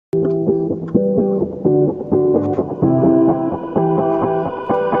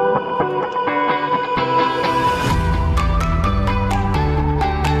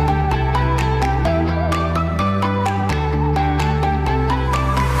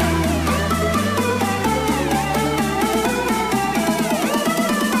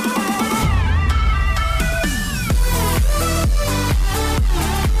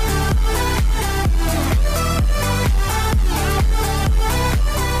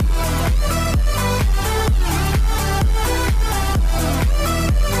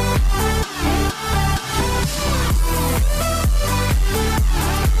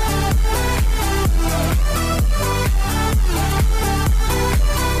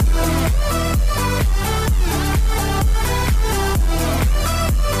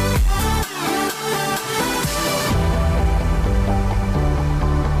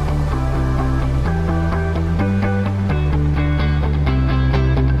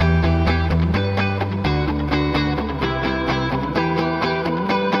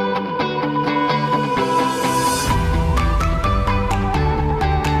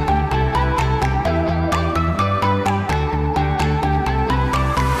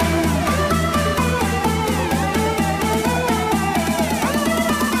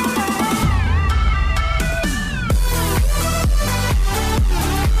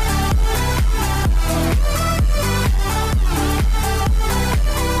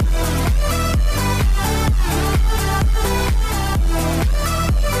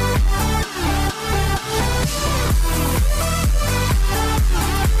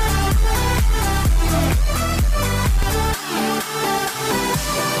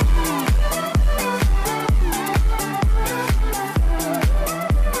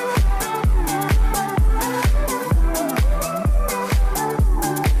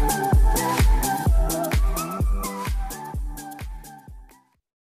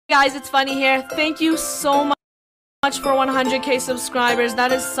Guys, it's Funny here. Thank you so much for 100k subscribers.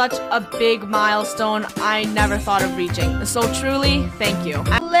 That is such a big milestone I never thought of reaching. So truly, thank you.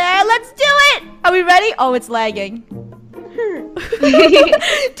 Let's do it! Are we ready? Oh, it's lagging. Dude, we're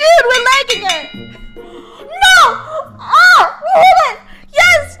lagging it! No! Oh, we hit it!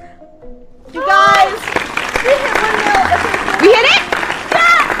 Yes! You guys, we hit 1 mil. We hit it?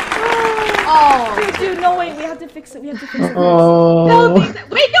 Yeah! Oh. Dude, no, wait, we have to fix it. We have to fix it. Oh. No, wait,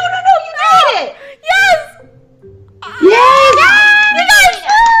 no, you made it! Yes! Yes! You guys!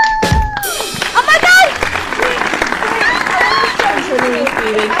 Oh my god!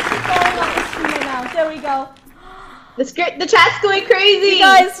 There we go. The chat's going crazy. You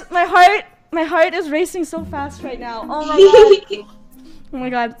guys, my heart is racing so fast right now. Oh my god. Oh my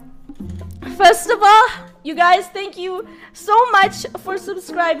god. First of all, you guys, thank you so much for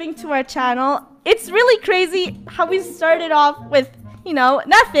subscribing to our channel. It's really crazy how we started off with, you know,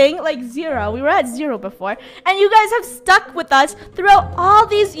 nothing, like 0. We were at 0 before. And you guys have stuck with us throughout all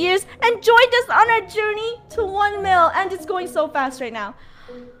these years and joined us on our journey to 1 mil. And it's going so fast right now.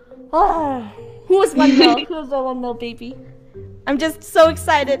 Oh, who is 1 mil? Who's the 1 mil baby? I'm just so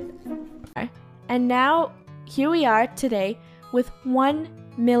excited. And now, here we are today with 1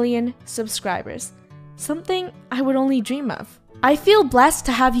 million subscribers. Something I would only dream of. I feel blessed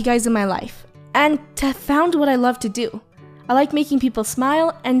to have you guys in my life and to have found what I love to do. I like making people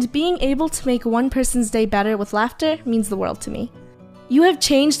smile, and being able to make one person's day better with laughter means the world to me. You have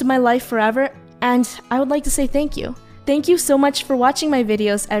changed my life forever, and I would like to say thank you. Thank you so much for watching my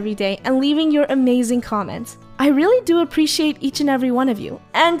videos every day and leaving your amazing comments. I really do appreciate each and every one of you,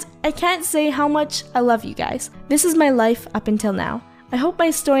 and I can't say how much I love you guys. This is my life up until now. I hope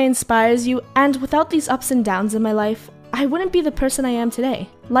my story inspires you, and without these ups and downs in my life, I wouldn't be the person I am today.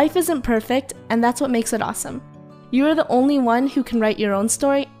 Life isn't perfect, and that's what makes it awesome. You are the only one who can write your own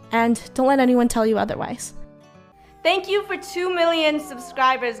story, and don't let anyone tell you otherwise. Thank you for 2 million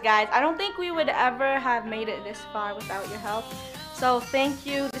subscribers, guys. I don't think we would ever have made it this far without your help. So thank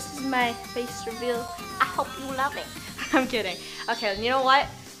you. This is my face reveal. I hope you love it. I'm kidding. Okay, you know what?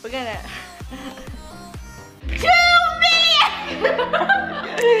 We're gonna... 2 million!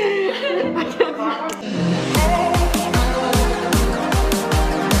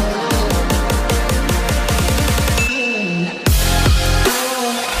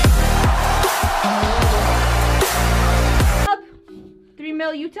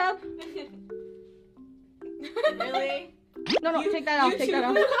 YouTube? Really? No, take that off. Take that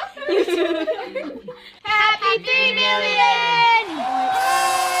off. YouTube. Happy 3 million!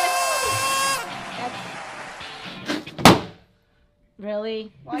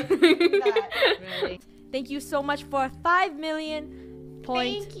 Really? Why did you do that? Really? Thank you so much for 5 million.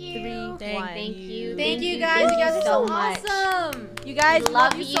 Thank you. Thank you. Thank you guys. You guys are so awesome. You guys,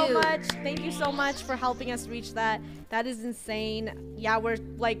 love you so much. Thank you so much for helping us reach that. That is insane. Yeah, we're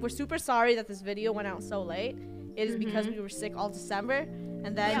super sorry that this video went out so late. It is because we were sick all December,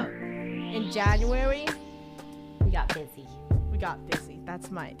 and then in January we got busy. That's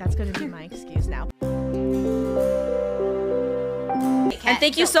gonna be my excuse now. And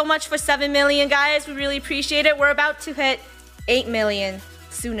thank you so much for 7 million, guys. We really appreciate it. We're about to hit 8 million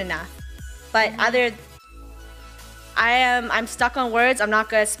soon enough. But I'm stuck on words. I'm not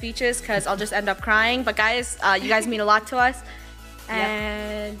good at speeches because I'll just end up crying. But guys, you guys mean a lot to us.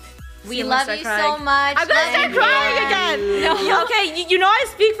 And we love you so much. I'm gonna start crying again. No. Okay, you know I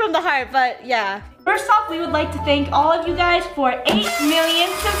speak from the heart, but yeah. First off, we would like to thank all of you guys for 8 million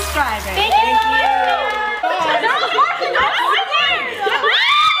subscribers. Thank you.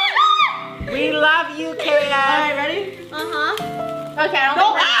 We love you, KF. Alright, ready? Okay, I don't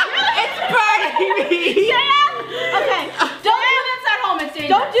No, it's burning me. Okay, don't do this at home. It's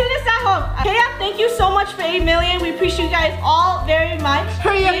dangerous. Don't do this at home. KF, thank you so much for 8 million. We appreciate you guys all very much.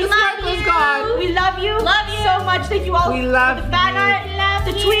 Hurry up, the circle's gone. We love you. Love you so much. Thank you all. We love the fan art,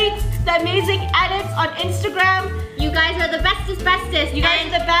 the tweets, the amazing edits on Instagram. You guys are the bestest. You guys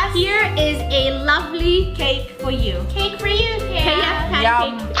are the best. Here is a lovely cake for you. Cake for you. KF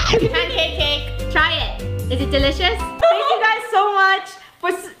pancake. Pancake cake. Try it. Is it delicious? Thank you guys so much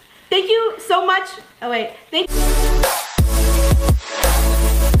for. Thank you so much. Oh wait. Thank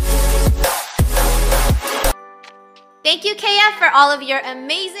you, KF, for all of your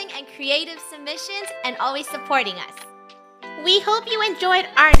amazing and creative submissions and always supporting us. We hope you enjoyed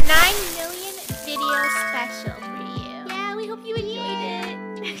our 9 million video special for you. Yeah, we hope you enjoyed it.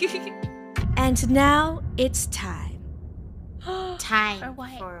 And now it's time. Time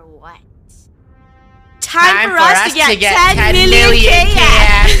for what? time for us to get 10 million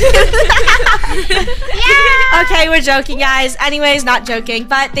KF. Yeah. Okay, we're joking, guys. Anyways, not joking.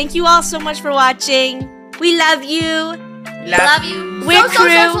 But thank you all so much for watching. We love you. Love you We're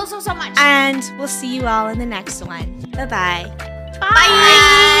so much. And we'll see you all in the next one. Bye-bye.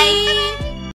 Bye.